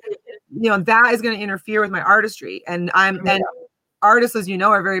is going to interfere with my artistry. And and artists, as you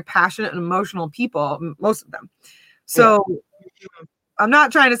know, are very passionate and emotional people, most of them. So I'm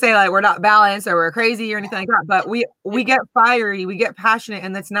not trying to say like we're not balanced or we're crazy or anything like that, but we get fiery, we get passionate,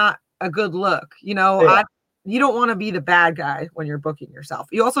 and that's not a good look. You don't want to be the bad guy when you're booking yourself.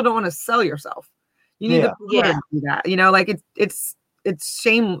 You also don't want to sell yourself. You need to do that. Like it's it's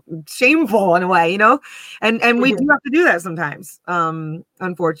shameful in a way, and we do have to do that sometimes,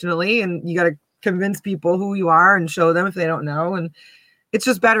 unfortunately, and you got to convince people who you are and show them if they don't know, and it's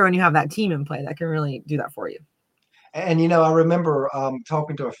just better when you have that team in play that can really do that for you. And I remember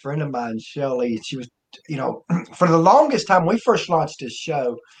talking to a friend of mine, Shelly. She was, for the longest time we first launched this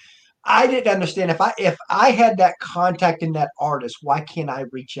show, I didn't understand if I had that contact in that artist, why can't I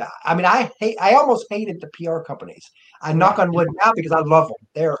reach out? I mean, I almost hated the PR companies. I knock on wood now because I love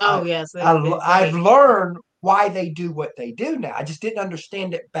them. Yes, I've learned why they do what they do now. I just didn't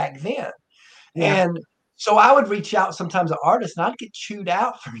understand it back then, and so I would reach out sometimes to artists, and I'd get chewed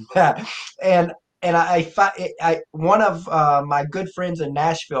out for that. And one of my good friends in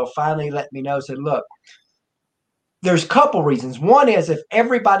Nashville finally let me know. Said, "Look, there's a couple reasons. One is if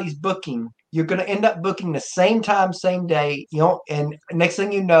everybody's booking, you're going to end up booking the same time, same day, and next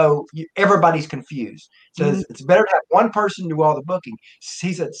thing you know, everybody's confused. So it's better to have one person do all the booking."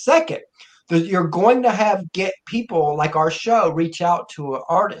 He said, second, you're going to get people like our show reach out to an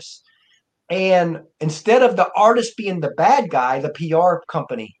artist. And instead of the artist being the bad guy, the PR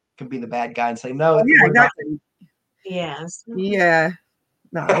company can be the bad guy and say, no. Yeah, exactly. Yes. Yeah.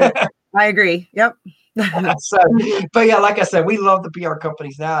 No, I agree. Yep. But yeah, like I said, we love the PR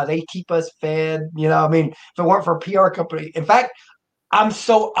companies now. They keep us fed. I mean, if it weren't for a PR company, in fact, I'm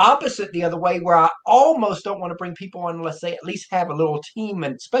so opposite the other way where I almost don't want to bring people on unless they at least have a little team,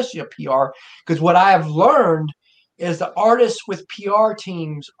 and especially a PR, because what I have learned is the artists with PR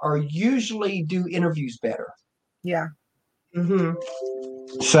teams are usually do interviews better. Yeah.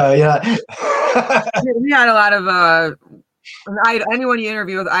 So yeah. We had a lot of anyone you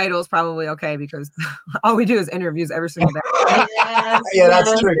interview with Idol is probably okay because all we do is interviews every single day. Yeah,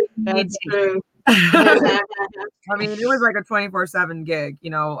 that's true. That's true. I mean, it was like a 24/7 gig,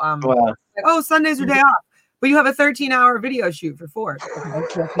 Wow. like, oh, Sundays are day off, but you have a 13-hour video shoot for 4. Wow.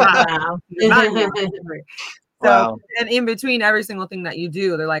 So, wow. And in between every single thing that you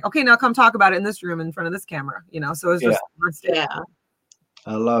do, they're like, okay, now come talk about it in this room in front of this camera, so it's just constant. Yeah.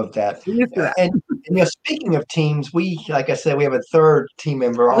 I love that. That. And speaking of teams, like I said, we have a third team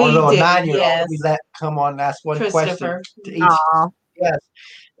member, although a 9-year-old we let come on and ask one question to each. Yes.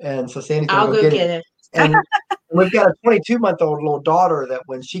 And so Sandy's I'll going to go get it. And we've got a 22-month-old little daughter that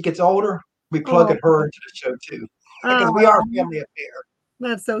when she gets older, we plug her into the show too. Because we are a family affair.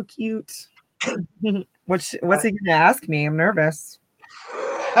 That's so cute. What's he going to ask me? I'm nervous.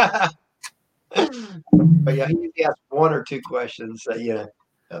 But yeah, he usually asks one or two questions. I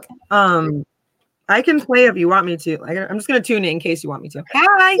can play if you want me to. I'm just going to tune in case you want me to.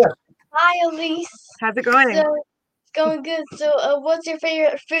 Hi. Yeah. Hi, Elise. How's it going? So, it's going good. So, what's your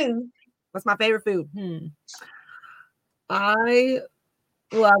favorite food? What's my favorite food? I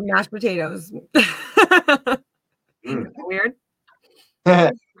love mashed potatoes. Weird.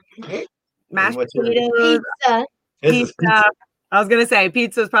 Mashed potatoes. Pizza. I was going to say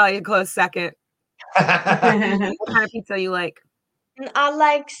pizza is probably a close second. What kind of pizza you like? And I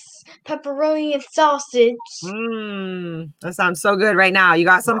like pepperoni and sausage. That sounds so good right now. You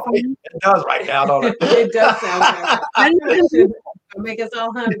got some for me? It does right now, don't it? It does sound good. It'll make us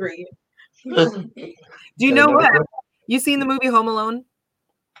all hungry. Do you know what? You seen the movie Home Alone?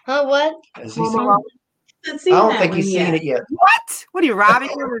 Huh? What? Has he seen it? I don't think he's seen it yet. What? What are you robbing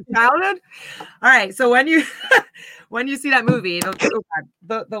from your childhood? All right. So when you see that movie,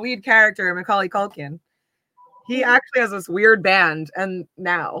 the lead character, Macaulay Culkin, he actually has this weird band, and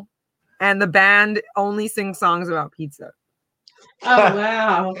the band only sings songs about pizza. Oh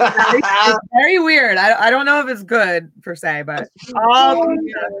wow! It's very weird. I don't know if it's good per se, but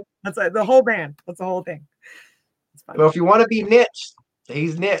that's like the whole band. That's the whole thing. It's fun. Well, if you want to be niche,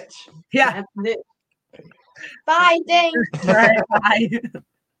 he's niche. Yeah. Bye, thanks. Right, bye.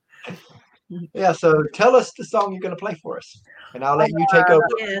 Yeah. So tell us the song you're going to play for us, and I'll let you take over.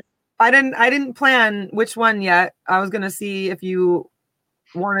 Yeah. I didn't plan which one yet. I was going to see if you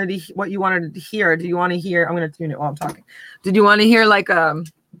wanted what you wanted to hear. Do you want to hear? I'm going to tune it while I'm talking. Did you want to hear like a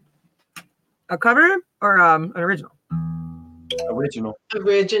cover or an original? Original.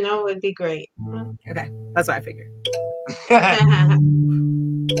 Original would be great. Okay, that's what I figured.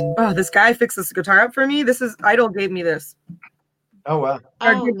 Oh, this guy fixed this guitar up for me. This is Idol gave me this. Oh wow.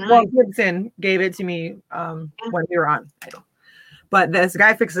 Nice. Gibson gave it to me when we were on Idol. But this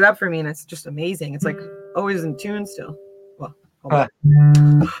guy fixed it up for me, and it's just amazing. It's like always in tune still. Well,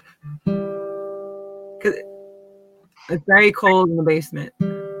 because it's very cold in the basement. All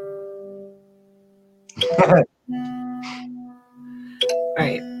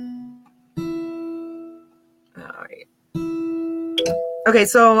right. Okay,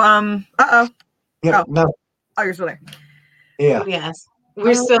 so Yeah, no. Oh, you're still there. Yeah. Yes,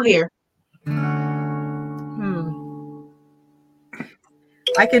 we're still here.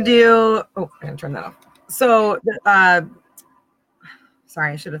 I could do. Oh, I can turn that off. So,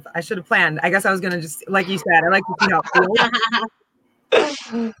 sorry, I should have planned. I guess I was gonna just, like you said, I like to see how it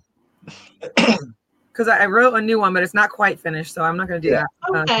feels. Because I wrote a new one, but it's not quite finished, so I'm not gonna do that.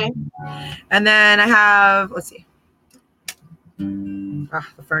 Okay. And then I have, let's see.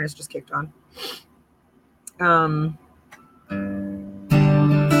 The furnace just kicked on. All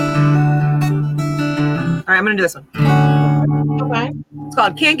right, I'm gonna do this one. Okay. It's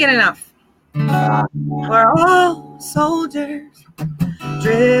called "Can't Get Enough." We're all soldiers,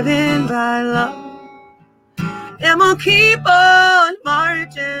 driven by love, and we'll keep on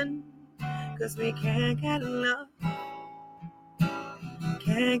marching, 'cause we can't get enough.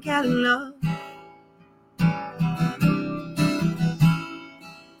 Can't get enough.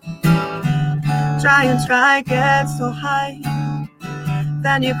 Try and try, get so high,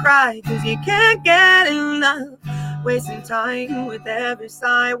 then you cry 'cause you can't get enough. Wasting time with every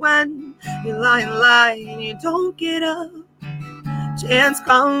sigh when you lie and lie and you don't get up. Chance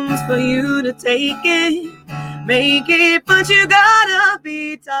comes for you to take it, make it, but you gotta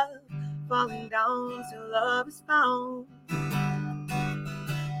be tough. Falling down till love is found.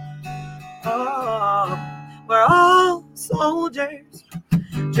 Oh, we're all soldiers,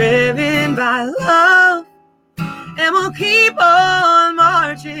 driven by love, and we'll keep on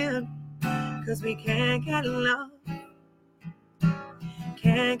marching, 'cause we can't get enough.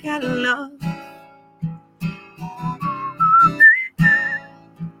 Can't get enough.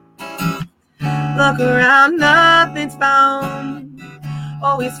 Look around, nothing's found.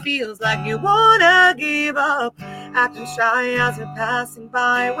 Always feels like you wanna give up, acting shy as you're passing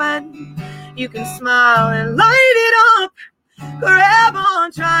by, when you can smile and light it up. Grab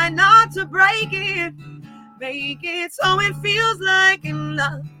on, try not to break it, make it so it feels like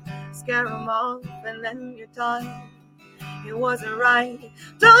enough. Scare them off and then you're done. It wasn't right,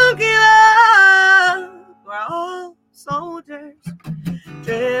 don't give up. We're all soldiers,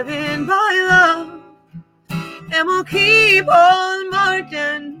 driven by love, and we'll keep on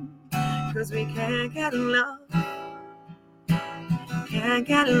marching, 'cause we can't get enough. Can't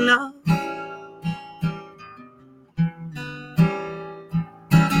get enough.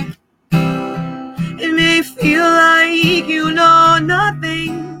 It may feel like you know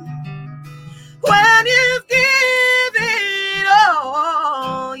nothing when you've given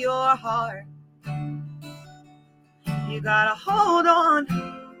all your heart. You gotta hold on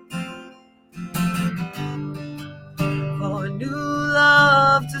for a new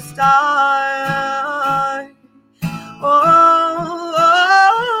love to start. Oh,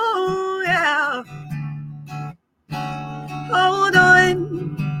 yeah. Hold on.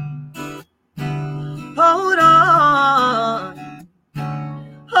 Hold on.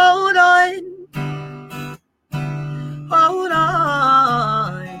 Hold on. Hold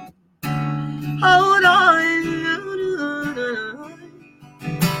on. Hold on.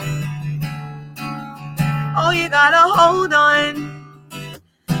 Oh, you gotta hold on.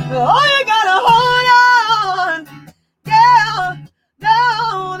 Oh, you gotta hold on. Yeah.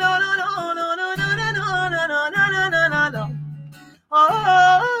 No, no, no, no, no, no, no, no, no, no, no, no, no, no, no.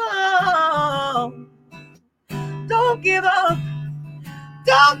 Oh, don't give up.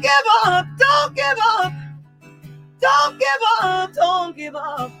 Don't give up. Don't give up. Don't give up. Don't give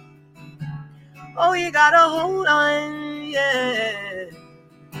up. Oh, you gotta hold on. Yeah.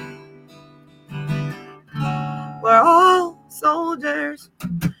 We're all soldiers,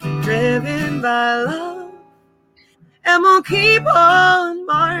 driven by love, and we'll keep on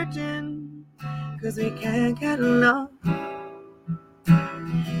marching, 'cause we can't get enough.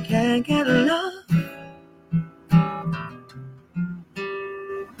 Can't get enough.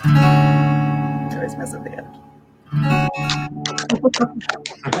 I always mess up the end.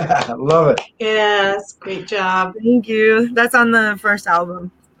 I love it. Yes, great job. Thank you. That's on the first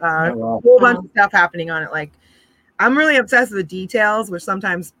album. Oh, wow. A whole bunch of stuff happening on it. Like, I'm really obsessed with the details, which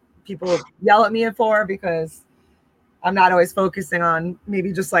sometimes people yell at me for because I'm not always focusing on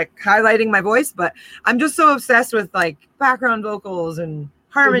maybe just like highlighting my voice, but I'm just so obsessed with like background vocals and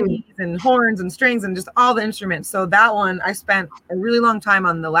harmonies and horns and strings and just all the instruments. So that one, I spent a really long time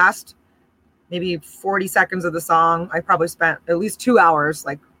on the last maybe 40 seconds of the song. I probably spent at least 2 hours,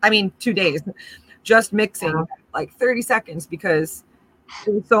 2 days, just mixing like 30 seconds, because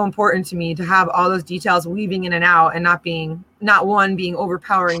it was so important to me to have all those details weaving in and out, and not one being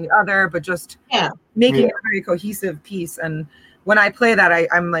overpowering the other, but just making a very cohesive piece. And when I play that,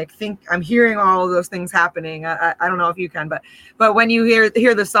 I'm hearing all of those things happening. I don't know if you can, but when you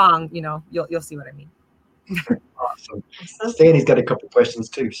hear the song, you'll see what I mean. Awesome. Sandy's got a couple questions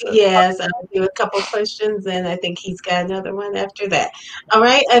too. So. Yes, I'll do a couple questions, and I think he's got another one after that. All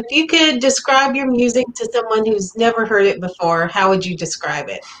right. If you could describe your music to someone who's never heard it before, how would you describe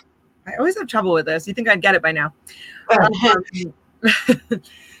it? I always have trouble with this. You think I'd get it by now.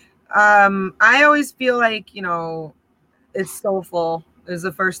 I always feel like, it's soulful is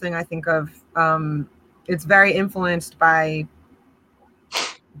the first thing I think of. It's very influenced by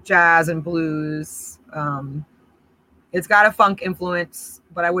jazz and blues. It's got a funk influence,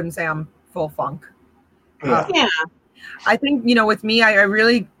 but I wouldn't say I'm full funk. Yeah. I think, with me, I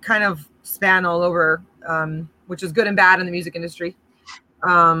really kind of span all over, which is good and bad in the music industry.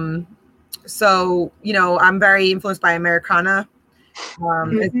 So, I'm very influenced by Americana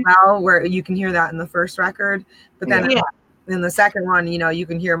as well, where you can hear that in the first record. But then in the second one, you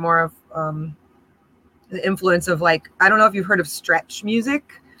can hear more of the influence of, like, I don't know if you've heard of stretch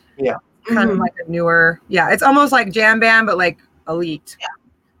music. Yeah. Kind of like a newer, it's almost like jam band, but like elite.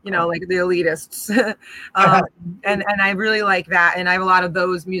 Yeah. Like the elitists. And I really like that. And I have a lot of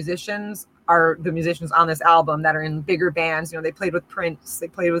those musicians are the musicians on this album that are in bigger bands. They played with Prince, they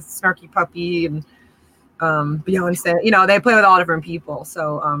played with Snarky Puppy and Beyonce. They play with all different people.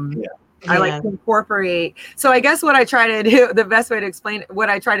 So I like to incorporate. So I guess what I try to do, the best way to explain what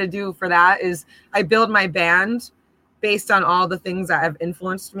I try to do for that is I build my band based on all the things that have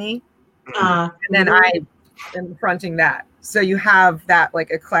influenced me. And then I am fronting that. So you have that like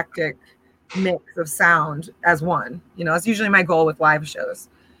eclectic mix of sound as one. It's usually my goal with live shows.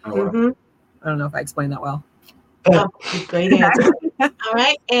 I don't know if I explained that well. Oh, great answer. All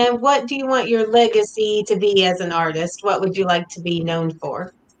right. And what do you want your legacy to be as an artist? What would you like to be known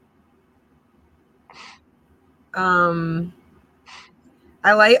for? I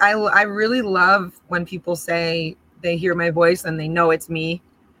really love when people say they hear my voice and they know it's me.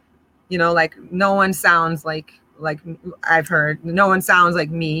 Like no one sounds like I've heard. No one sounds like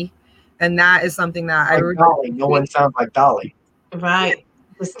me, and that is something that like I really Dolly. No one sounds like Dolly. Right,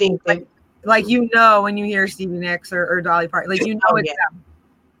 distinctive. Like when you hear Stevie Nicks or Dolly Parton, like it's them.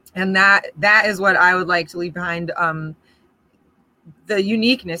 And that is what I would like to leave behind. The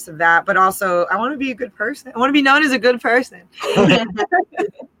uniqueness of that, but also I want to be a good person. I want to be known as a good person.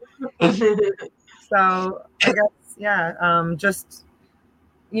 So I guess just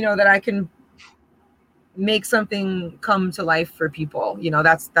that I can make something come to life for people.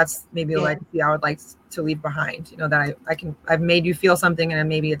 That's maybe a legacy I would like to leave behind. That I've made you feel something and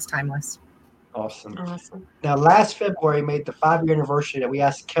maybe it's timeless. Awesome. Now, last February made the 5-year anniversary that we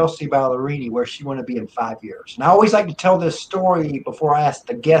asked Kelsey Ballerini where she wanted to be in 5 years. And I always like to tell this story before I ask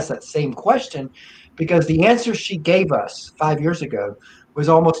the guest that same question, because the answer she gave us 5 years ago was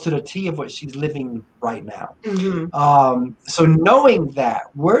almost to the T of what she's living right now. So knowing that,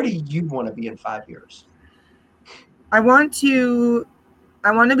 where do you want to be in 5 years? I want to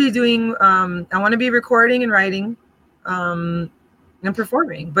be doing, I want to be recording and writing, and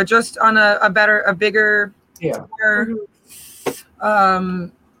performing, but just on a bigger, more,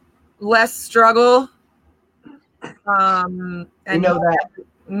 less struggle, and that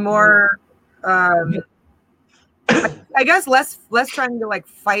more, I guess less trying to like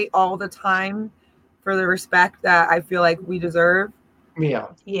fight all the time for the respect that I feel like we deserve. Yeah.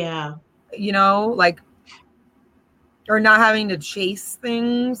 Like, or not having to chase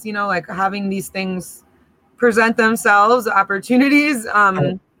things, like having these things present themselves, opportunities,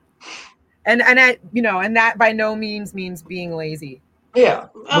 and that by no means means being lazy. Yeah.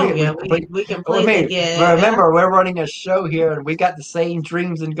 We completely get it. But remember, we're running a show here, and we got the same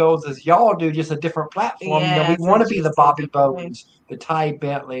dreams and goals as y'all do, just a different platform. We want to be the Bobby Bowens, the Ty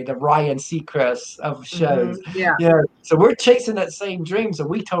Bentley, the Ryan Seacrest of shows. So we're chasing that same dream. So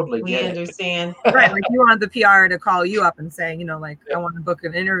we totally get it. We understand. Right. Like you want the PR to call you up and say, I want to book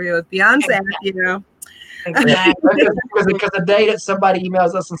an interview with Beyonce with you. Exactly. because the day that somebody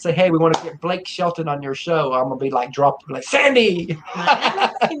emails us and say, "Hey, we want to get Blake Shelton on your show," I'm gonna be like, Sandy.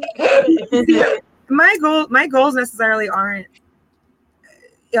 My goals necessarily aren't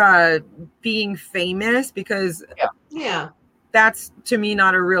being famous, because that's to me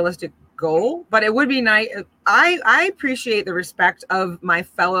not a realistic goal. But it would be nice. I appreciate the respect of my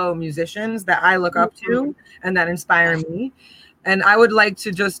fellow musicians that I look up to and that inspire me, and I would like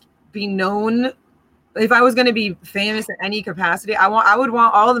to just be known. If I was going to be famous in any capacity, I would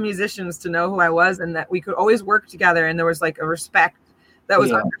want all the musicians to know who I was, and that we could always work together, and there was like a respect that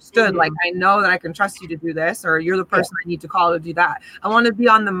was understood. Like, I know that I can trust you to do this, or you're the person I need to call to do that. I want to be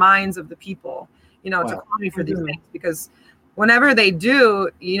on the minds of the people, to call me for these things, because whenever they do,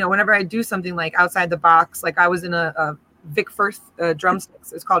 whenever I do something like outside the box, like I was in a Vic Firth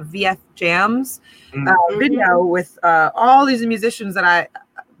drumsticks. It's called VF Jams Mm. video with all these musicians that I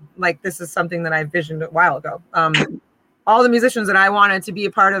like. This is something that I visioned a while ago. All the musicians that I wanted to be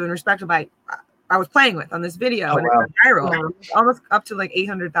a part of and respected by, I was playing with on this video, Oh, and wow. it went viral. It was almost up to like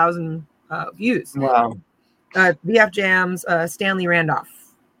 800,000 views. Wow. VF Jams, Stanley Randolph.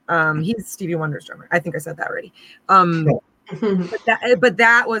 He's Stevie Wonder's drummer. I think I said that already. But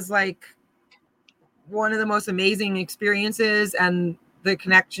that was like one of the most amazing experiences, and the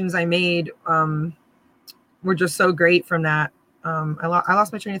connections I made were just so great from that. I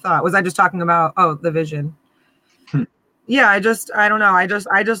lost my train of thought. Was I just talking about the vision? Yeah, I don't know. I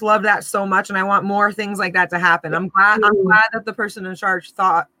just love that so much, and I want more things like that to happen. I'm glad that the person in charge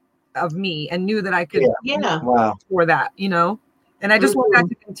thought of me and knew that I could Wow. for that, and I just want that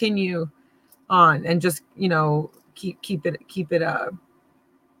to continue on, and just keep it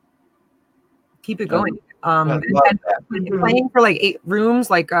going. And playing for like 8 rooms,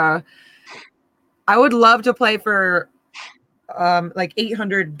 like I would love to play for like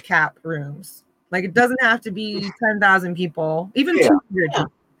 800 cap rooms. Like, it doesn't have to be 10,000 people, even 200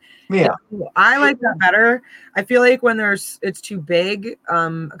 people. Yeah. I like that better. I feel like when it's too big,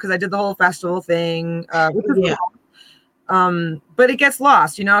 because I did the whole festival thing, which is cool. But it gets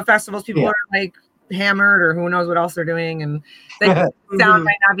lost, at festivals. People are like hammered, or who knows what else they're doing, and the sound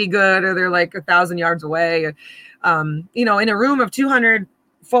might not be good, or they're like 1,000 yards away. In a room of 200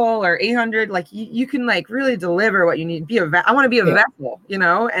 full or 800, like you can like really deliver what you need. I want to be a vessel,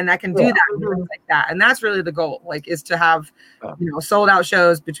 and I can do that like that. And that's really the goal, like, is to have sold out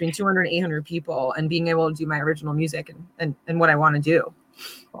shows between 200 and 800 people, and being able to do my original music and what I want to do.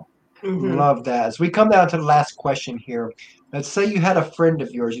 Love that. As we come down to the last question here, let's say you had a friend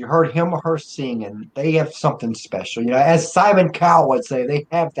of yours, you heard him or her sing, and they have something special. As Simon Cowell would say, they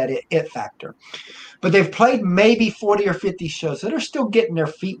have that it factor. But they've played maybe 40 or 50 shows. So they're still getting their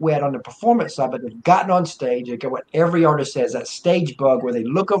feet wet on the performance side, but they've gotten on stage. They get what every artist says, that stage bug, where they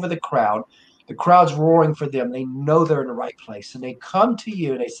look over the crowd's roaring for them. They know they're in the right place. And they come to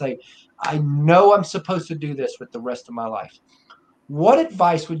you and they say, I know I'm supposed to do this with the rest of my life. What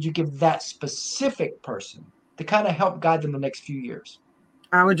advice would you give that specific person to kind of help guide them the next few years?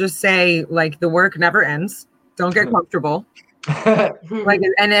 I would just say, like, the work never ends. Don't get comfortable. Like,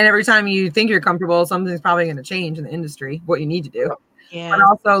 and then every time you think you're comfortable, something's probably going to change in the industry, what you need to do. And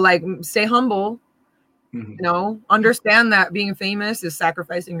also, like, stay humble. Understand that being famous is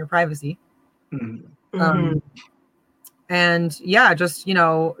sacrificing your privacy. And just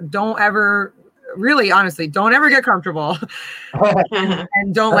don't ever, really honestly, don't ever get comfortable.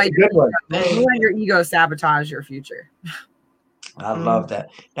 And don't let your ego sabotage your future. I love that.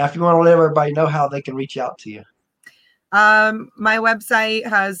 Now, if you want to let everybody know how they can reach out to you. My website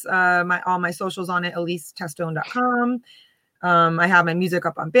has all my socials on it, elisetestone.com. I have my music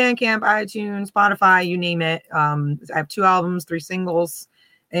up on Bandcamp, iTunes, Spotify, you name it. I have 2 albums, 3 singles,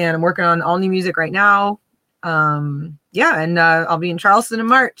 and I'm working on all new music right now. And I'll be in Charleston in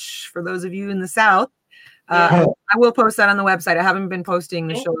March for those of you in the South. I will post that on the website. I haven't been posting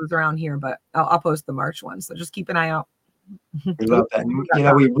the shows around here, but I'll post the March one. So just keep an eye out. We love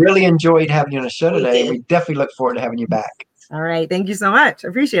that. We really enjoyed having you on the show today. We definitely look forward to having you back. All right. Thank you so much. I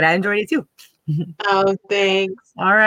appreciate it. I enjoyed it too. Oh, thanks. All right.